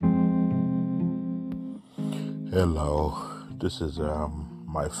Hello, this is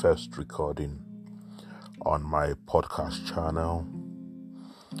my first recording on my podcast channel.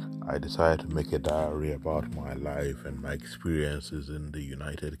 I decided to make a diary about my life and my experiences in the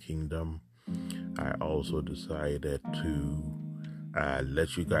United Kingdom. I also decided to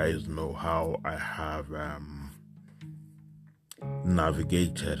let you guys know how I have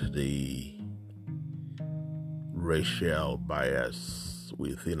navigated the racial bias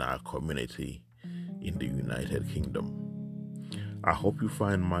within our community in the United Kingdom. I hope you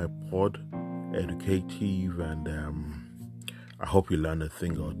find my pod educative, and I hope you learn a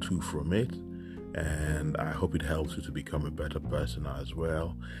thing or two from it, and I hope it helps you to become a better person as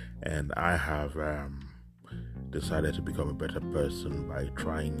well. And I have decided to become a better person by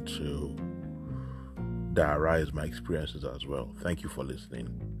trying to diarize my experiences as well. Thank you for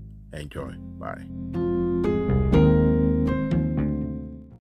listening. Enjoy. Bye.